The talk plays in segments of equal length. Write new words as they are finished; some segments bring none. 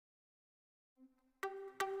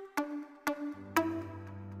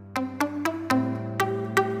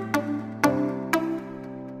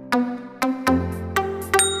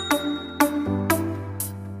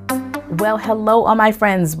Well, hello all my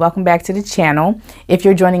friends, welcome back to the channel. If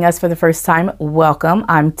you're joining us for the first time, welcome.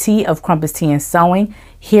 I'm T of Crumpus Tea and Sewing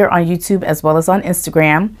here on YouTube as well as on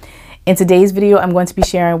Instagram. In today's video, I'm going to be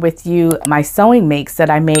sharing with you my sewing makes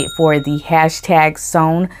that I made for the hashtag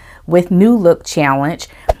Sewn with New Look challenge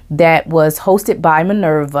that was hosted by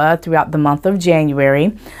Minerva throughout the month of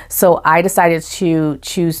January. So I decided to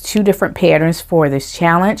choose two different patterns for this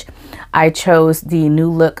challenge. I chose the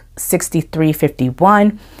New Look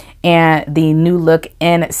 6351 and the New Look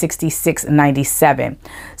N6697.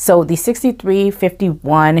 So the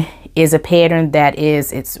 6351 is a pattern that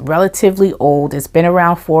it's relatively old. It's been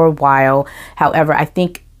around for a while. However, I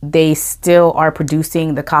think they still are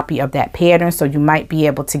producing the copy of that pattern, so you might be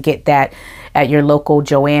able to get that at your local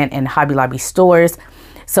Joann and Hobby Lobby stores.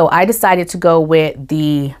 So I decided to go with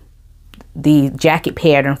the jacket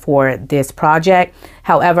pattern for this project.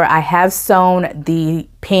 However, I have sewn the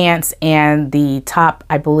pants and the top,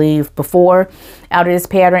 I believe, before out of this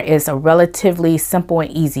pattern. It's a relatively simple and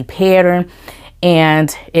easy pattern,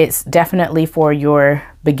 and it's definitely for your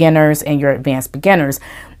beginners and your advanced beginners.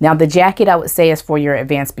 Now the jacket, I would say, is for your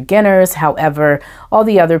advanced beginners. However, all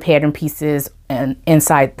the other pattern pieces and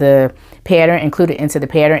inside the pattern, included into the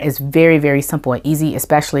pattern, is very, very simple and easy,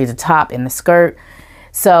 especially the top and the skirt.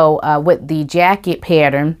 So with the jacket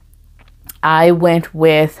pattern, I went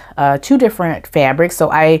with two different fabrics.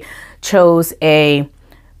 So I chose a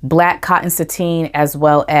black cotton sateen as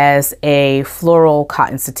well as a floral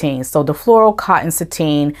cotton sateen. So the floral cotton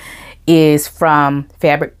sateen is from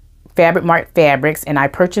Fabric Mart Fabrics, and I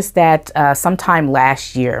purchased that sometime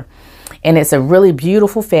last year. And it's a really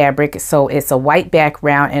beautiful fabric. So it's a white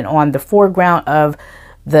background, and on the foreground of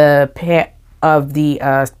the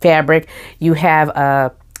fabric, you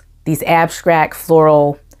have these abstract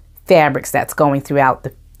floral fabrics that's going throughout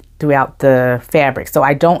the fabric. So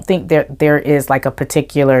I don't think there is like a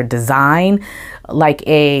particular design, like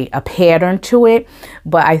a pattern to it,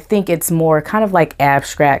 but I think it's more kind of like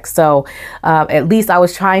abstract. So at least I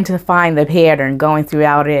was trying to find the pattern going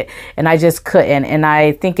throughout it, and I just couldn't. And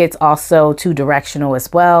I think it's also two directional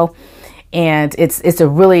as well, and it's a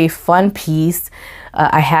really fun piece.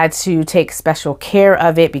 I had to take special care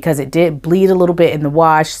of it because it did bleed a little bit in the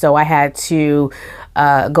wash, so I had to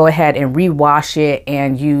go ahead and rewash it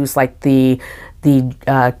and use like the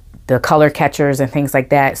color catchers and things like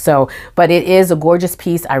that. So, but it is a gorgeous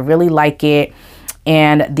piece. I really like it.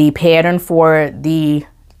 And the pattern for the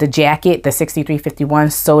jacket, the 6351,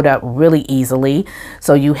 sewed up really easily.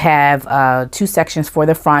 So you have two sections for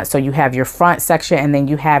the front. So you have your front section, and then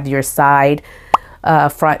you have your side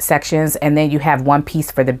front sections, and then you have one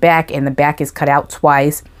piece for the back, and the back is cut out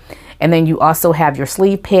twice. And then you also have your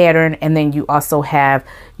sleeve pattern, and then you also have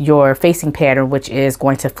your facing pattern, which is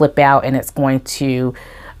going to flip out, and it's going to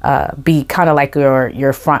be kind of like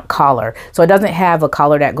your front collar. So it doesn't have a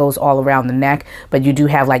collar that goes all around the neck, but you do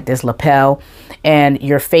have like this lapel, and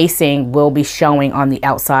your facing will be showing on the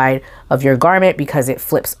outside of your garment because it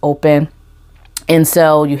flips open. And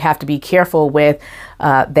so you have to be careful with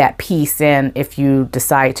that piece. And if you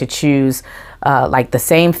decide to choose like the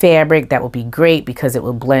same fabric, that will be great because it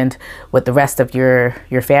will blend with the rest of your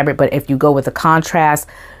fabric. But if you go with a contrast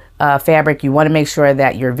fabric, you want to make sure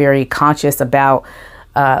that you're very conscious about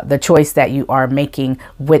the choice that you are making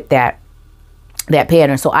with that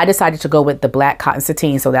pattern. So I decided to go with the black cotton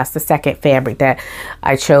sateen. So that's the second fabric that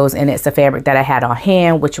I chose, and it's a fabric that I had on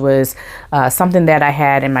hand, which was something that I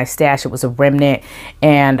had in my stash. It was a remnant,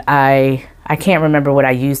 and I can't remember what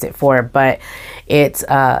I used it for, but it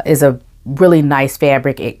is a really nice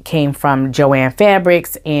fabric. It came from Joann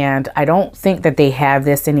Fabrics, and I don't think that they have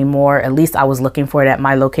this anymore. At least I was looking for it at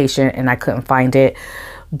my location and I couldn't find it.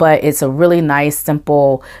 But it's a really nice,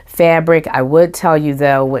 simple fabric. I would tell you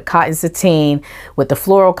though, with cotton sateen, with the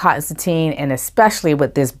floral cotton sateen, and especially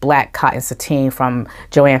with this black cotton sateen from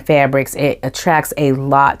Joann Fabrics, it attracts a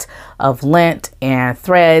lot of lint and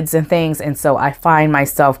threads and things. And so I find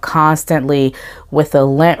myself constantly with a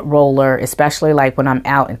lint roller, especially like when I'm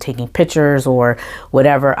out and taking pictures or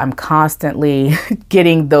whatever, I'm constantly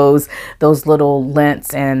getting those little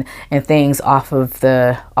lints and things off of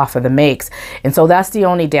the makes. And so that's the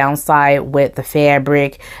only downside with the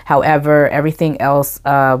fabric. However, everything else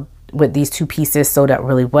with these two pieces sewed up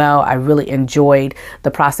really well. I really enjoyed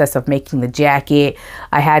the process of making the jacket.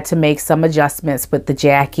 I had to make some adjustments with the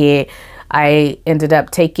jacket. I ended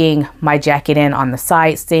up taking my jacket in on the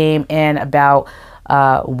side seam in about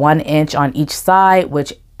 1 inch on each side,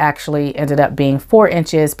 which actually ended up being 4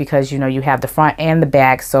 inches because, you know, you have the front and the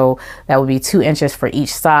back, so that would be 2 inches for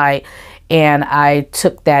each side. And I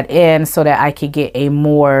took that in so that I could get a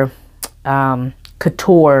more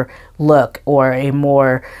couture look, or a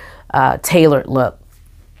more tailored look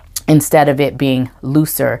instead of it being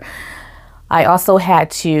looser. I also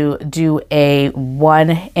had to do a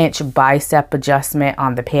 1-inch bicep adjustment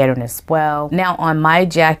on the pattern as well. Now on my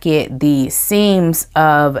jacket, the seams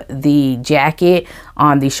of the jacket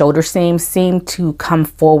on the shoulder seams seem to come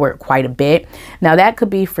forward quite a bit. Now that could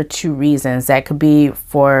be for two reasons. That could be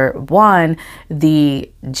for one,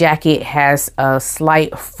 the jacket has a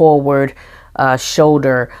slight forward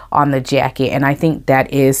shoulder on the jacket, and I think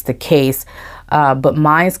that is the case. But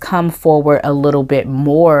mine's come forward a little bit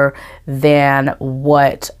more than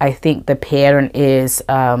what I think the pattern is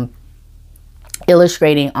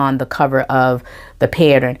illustrating on the cover of the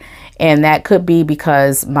pattern. And that could be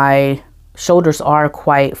because my shoulders are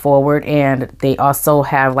quite forward, and they also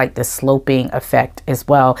have like the sloping effect as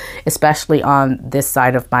well, especially on this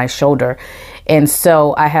side of my shoulder. And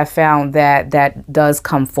so I have found that that does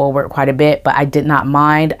come forward quite a bit, but I did not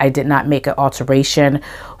mind. I did not make an alteration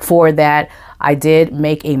for that. I did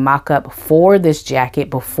make a mock-up for this jacket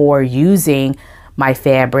before using my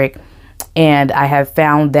fabric, and I have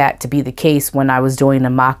found that to be the case when I was doing the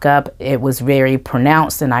mock-up. It was very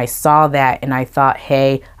pronounced, and I saw that and I thought,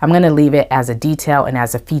 hey, I'm going to leave it as a detail and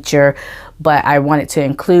as a feature. But I wanted to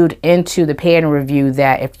include into the pattern review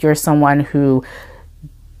that if you're someone who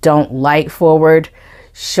don't like forward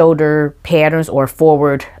shoulder patterns or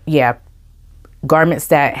forward, garments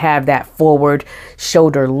that have that forward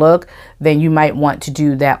shoulder look, then you might want to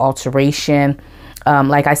do that alteration.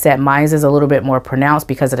 Like I said, mine is a little bit more pronounced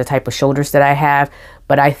because of the type of shoulders that I have,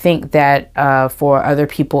 but I think that for other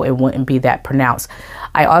people it wouldn't be that pronounced.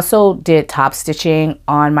 I also did top stitching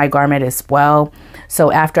on my garment as well.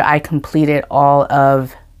 So after I completed all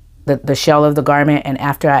of the shell of the garment, and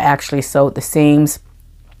after I actually sewed the seams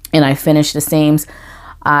and I finished the seams,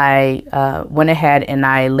 I went ahead and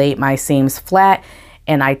I laid my seams flat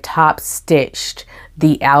and I top stitched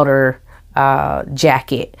the outer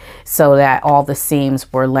jacket so that all the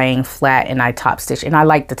seams were laying flat, and I top stitched, and I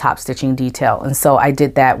like the top stitching detail, and so I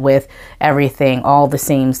did that with everything. All the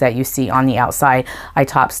seams that you see on the outside, I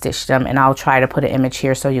top stitched them, and I'll try to put an image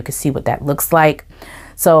here so you can see what that looks like.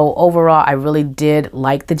 So overall, I really did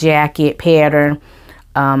like the jacket pattern.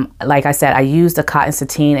 Like I said, I used a cotton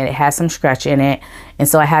sateen and it has some stretch in it, and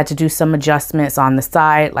so I had to do some adjustments on the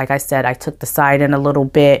side. Like I said, I took the side in a little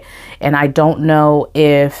bit, and I don't know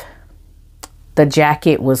if the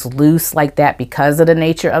jacket was loose like that because of the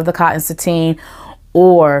nature of the cotton sateen,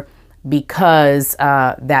 or because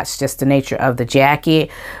that's just the nature of the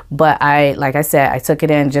jacket. But like I said, I took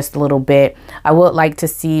it in just a little bit. I would like to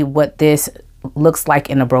see what this looks like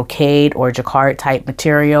in a brocade or jacquard type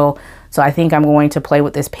material. So I think I'm going to play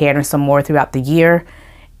with this pattern some more throughout the year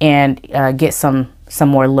and get some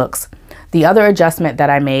more looks. The other adjustment that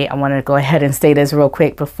I made, I want to go ahead and say this real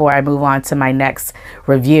quick before I move on to my next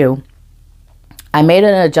review. I made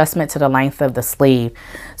an adjustment to the length of the sleeve.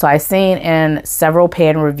 So I've seen in several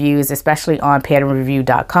pattern reviews, especially on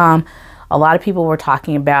patternreview.com, a lot of people were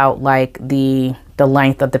talking about like the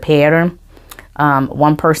length of the pattern.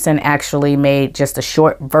 One person actually made just a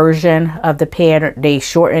short version of the pattern. They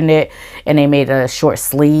shortened it and they made a short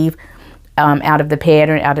sleeve out of the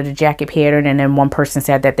pattern, out of the jacket pattern. And then one person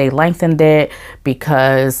said that they lengthened it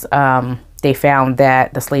because they found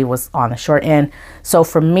that the sleeve was on the short end. So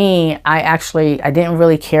for me, I didn't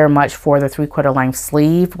really care much for the 3/4 length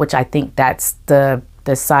sleeve, which I think that's the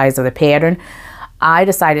size of the pattern. I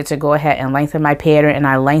decided to go ahead and lengthen my pattern, and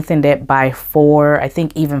I lengthened it by 4, I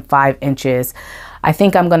think even 5 inches. I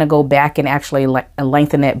think I'm going to go back and actually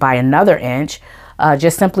lengthen it by another inch,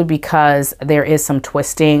 just simply because there is some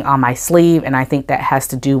twisting on my sleeve, and I think that has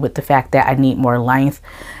to do with the fact that I need more length.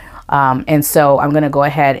 And so I'm going to go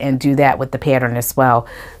ahead and do that with the pattern as well.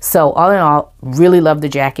 So all in all, really love the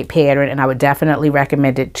jacket pattern, and I would definitely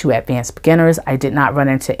recommend it to advanced beginners. I did not run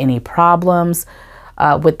into any problems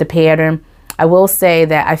with the pattern. I will say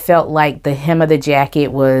that I felt like the hem of the jacket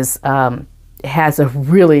was has a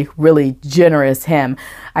really, really generous hem.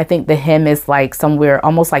 I think the hem is like somewhere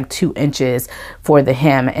almost like 2 inches for the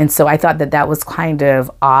hem. And so I thought that that was kind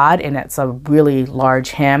of odd, and that's a really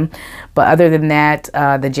large hem. But other than that,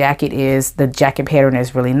 the jacket pattern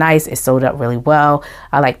is really nice. It sewed up really well.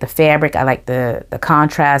 I like the fabric. I like the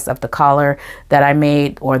contrast of the collar that I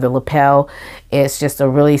made, or the lapel. It's just a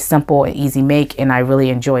really simple and easy make, and I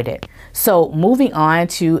really enjoyed it. So moving on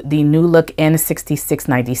to the new look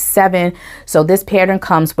N6697. So this pattern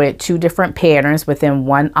comes with 2 different patterns within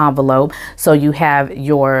one envelope. So you have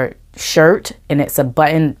your shirt, and it's a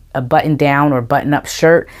button down or button up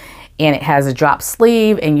shirt. and it has a drop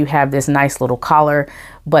sleeve, and you have this nice little collar,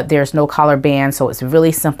 but there's no collar band, so it's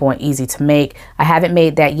really simple and easy to make. I haven't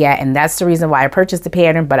made that yet, and that's the reason why I purchased the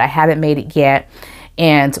pattern, but I haven't made it yet.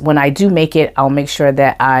 And when I do make it, I'll make sure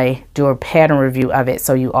that I do a pattern review of it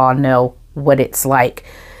so you all know what it's like.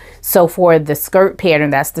 So for the skirt pattern,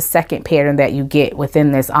 that's the second pattern that you get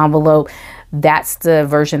within this envelope. That's the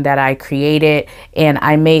version that I created, and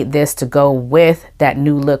I made this to go with that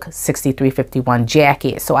New Look 6351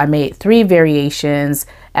 jacket. So I made 3 variations.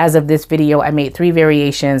 As of this video, I made 3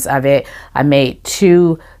 variations of it. I made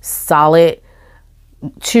 2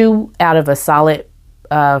 out of a solid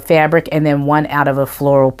fabric, and then 1 out of a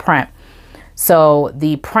floral print. So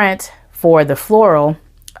the print for the floral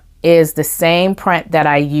is the same print that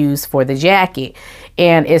I use for the jacket,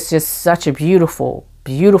 and it's just such a beautiful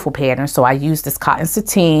pattern. So I use this cotton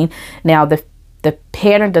sateen. Now the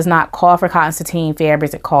pattern does not call for cotton sateen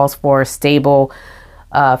fabrics. It calls for stable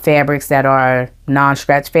fabrics that are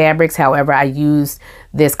non-stretch fabrics. However, I used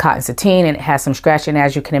this cotton sateen, and it has some stretch, and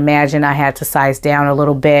as you can imagine, I had to size down a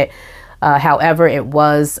little bit. However, it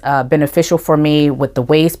was beneficial for me with the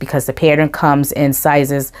waist because the pattern comes in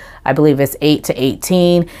sizes, I believe it's 8 to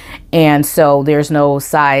 18. And so there's no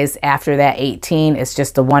size after that 18. It's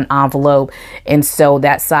just the one envelope. And so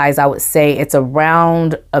that size, I would say it's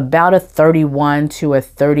around about a 31 to a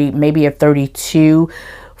 30, maybe a 32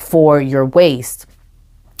 for your waist.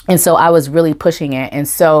 And so I was really pushing it. And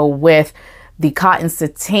so with the cotton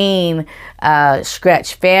sateen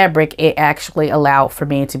stretch fabric, it actually allowed for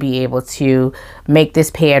me to be able to make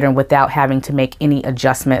this pattern without having to make any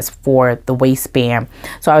adjustments for the waistband.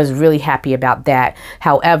 So I was really happy about that.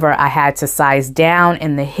 However, I had to size down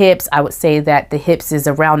in the hips. I would say that the hips is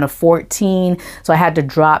around a 14. So I had to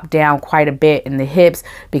drop down quite a bit in the hips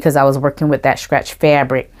because I was working with that stretch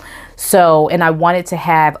fabric. So, and I wanted to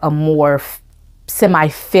have a more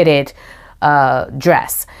semi-fitted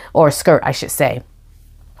dress or skirt, I should say.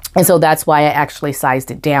 And so that's why I actually sized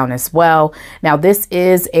it down as well. Now this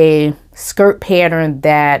is a skirt pattern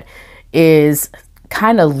that is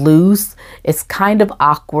kind of loose. It's kind of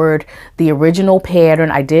awkward. The original pattern,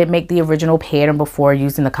 I did make the original pattern before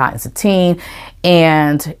using the cotton sateen,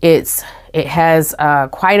 and it has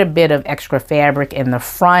quite a bit of extra fabric in the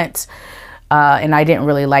front, and I didn't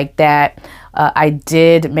really like that. I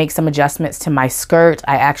did make some adjustments to my skirt.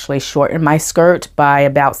 I actually shortened my skirt by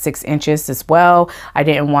about 6 inches as well. I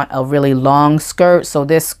didn't want a really long skirt. So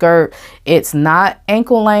this skirt, it's not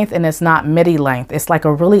ankle length and it's not midi length. It's like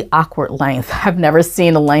a really awkward length. I've never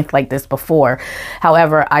seen a length like this before.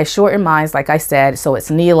 However, I shortened mine, like I said, so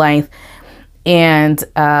it's knee length. And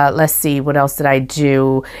let's see, what else did I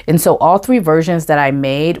do? And so all 3 versions that I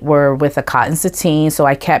made were with a cotton sateen. So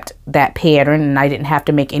I kept that pattern and I didn't have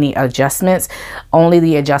to make any adjustments, only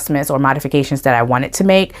the adjustments or modifications that I wanted to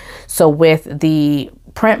make. So with the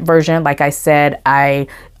print version, like I said,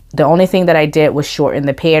 the only thing that I did was shorten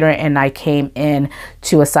the pattern, and I came in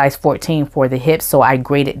to a size 14 for the hips. So I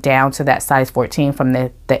graded down to that size 14 from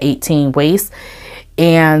the 18 waist.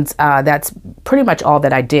 And that's pretty much all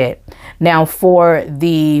that I did. Now for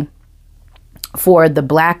the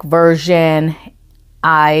black version,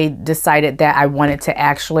 I decided that I wanted to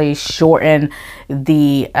actually shorten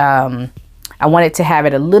the I wanted to have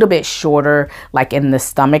it a little bit shorter, like in the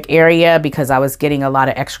stomach area, because I was getting a lot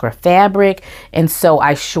of extra fabric. And so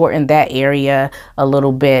I shortened that area a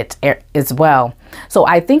little bit as well. So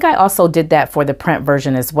I think I also did that for the print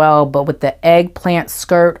version as well, but with the eggplant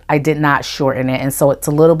skirt, I did not shorten it. And so it's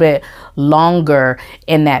a little bit longer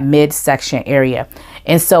in that midsection area.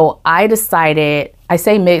 And so I decided, I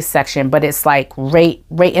say midsection, but it's like right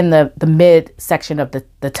in the midsection of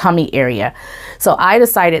the tummy area. So I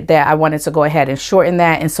decided that I wanted to go ahead and shorten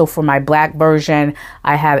that. And so for my black version,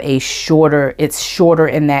 I have a shorter, it's shorter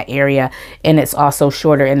in that area, and it's also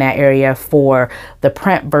shorter in that area for the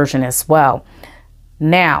print version as well.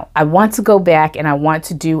 Now, I want to go back and I want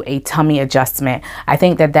to do a tummy adjustment. I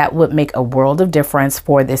think that that would make a world of difference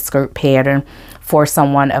for this skirt pattern for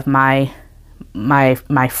someone of my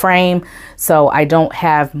frame. So I don't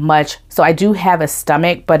have much. So I do have a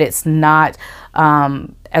stomach, but it's not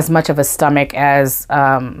as much of a stomach as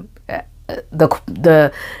the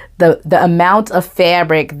amount of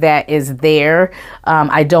fabric that is there.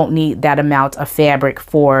 I don't need that amount of fabric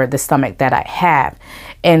for the stomach that I have.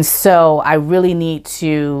 And so I really need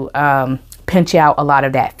to pinch out a lot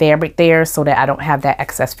of that fabric there so that I don't have that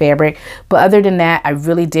excess fabric. But other than that, I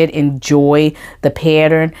really did enjoy the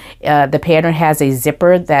pattern. The pattern has a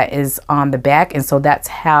zipper that is on the back, and so that's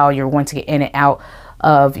how you're going to get in and out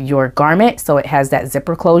of your garment. So it has that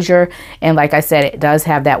zipper closure. And like I said, it does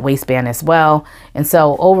have that waistband as well. And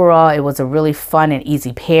so overall, it was a really fun and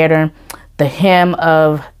easy pattern. The hem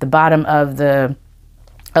of the bottom of the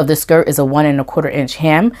skirt is a 1 1/4 inch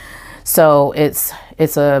hem. So it's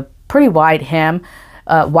a pretty wide hem,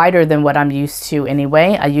 wider than what I'm used to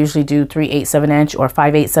anyway. I usually do 3/8 inch or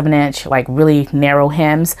 5/8 inch, like really narrow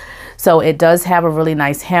hems. So it does have a really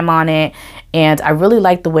nice hem on it. And I really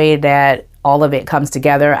like the way that all of it comes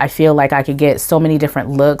together. I feel like I could get so many different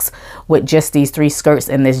looks with just these 3 skirts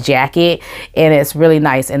and this jacket. And it's really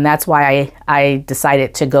nice. And that's why I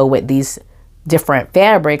decided to go with these different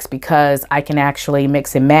fabrics, because I can actually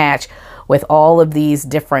mix and match with all of these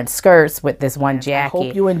different skirts with this one jacket. I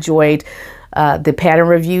hope you enjoyed the pattern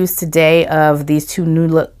reviews today of these 2 new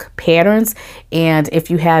look patterns. And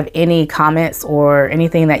if you have any comments or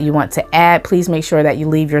anything that you want to add, please make sure that you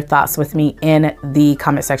leave your thoughts with me in the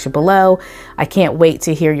comment section below. I can't wait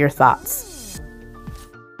to hear your thoughts.